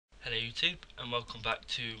Hello YouTube, and welcome back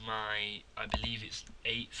to my, I believe it's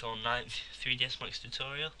 8th or ninth 3ds Max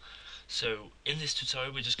tutorial. So in this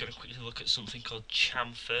tutorial we're just going to quickly look at something called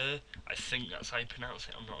Chamfer. I think that's how you pronounce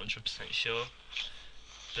it, I'm not 100% sure.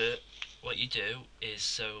 But what you do is,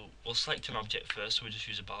 so we'll select an object first, so we'll just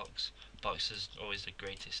use a box. Box is always the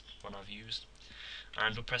greatest one I've used.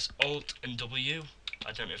 And we'll press Alt and W.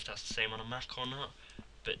 I don't know if that's the same on a Mac or not,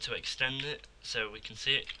 but to extend it so we can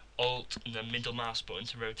see it, Alt and the middle mouse button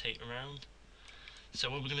to rotate around.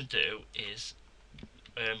 So what we're going to do is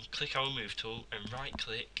click our move tool and right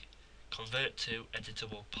click, convert to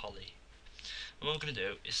editable poly. And what we're going to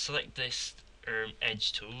do is select this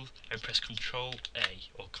edge tool and press Control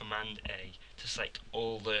A or Command A to select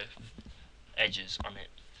all the edges on it.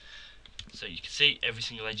 So you can see every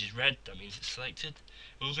single edge is red, that means it's selected.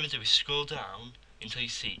 And what we're going to do is scroll down until you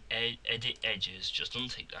see edit edges, just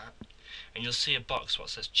untick that, and you'll see a box what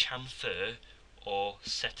says Chamfer or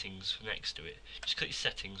settings next to it. Just click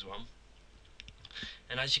settings one,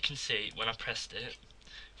 and as you can see when I pressed it,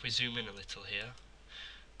 if we zoom in a little here,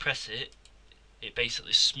 press it, it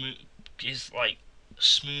basically gives like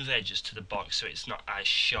smooth edges to the box so it's not as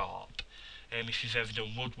sharp. If you've ever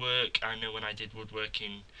done woodwork, I know when I did woodwork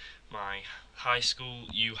in my high school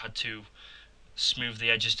you had to smooth the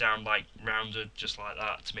edges down like rounded just like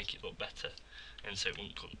that to make it look better and so it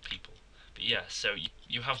wouldn't cut people. But yeah, so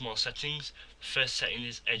you have more settings. The first setting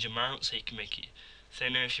is edge amount, so you can make it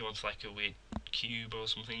thinner if you want like a weird cube or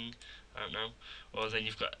something, I don't know. Or then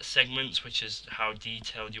you've got segments, which is how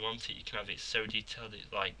detailed you want it. You can have it so detailed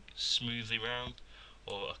it's like smoothly round,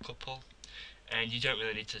 or a couple. And you don't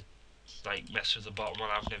really need to like mess with the bottom one,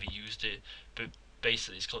 I've never used it, but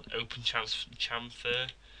basically it's called open chamfer.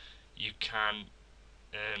 You can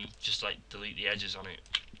just like delete the edges on it.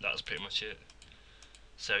 That's pretty much it.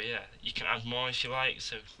 So yeah, you can add more if you like,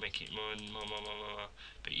 so make it more and more,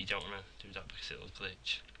 but you don't want to do that because it'll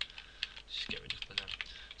glitch. Just get rid of that.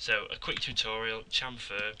 So a quick tutorial,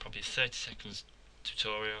 chamfer, probably 30 seconds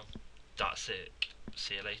tutorial. That's it.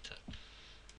 See you later.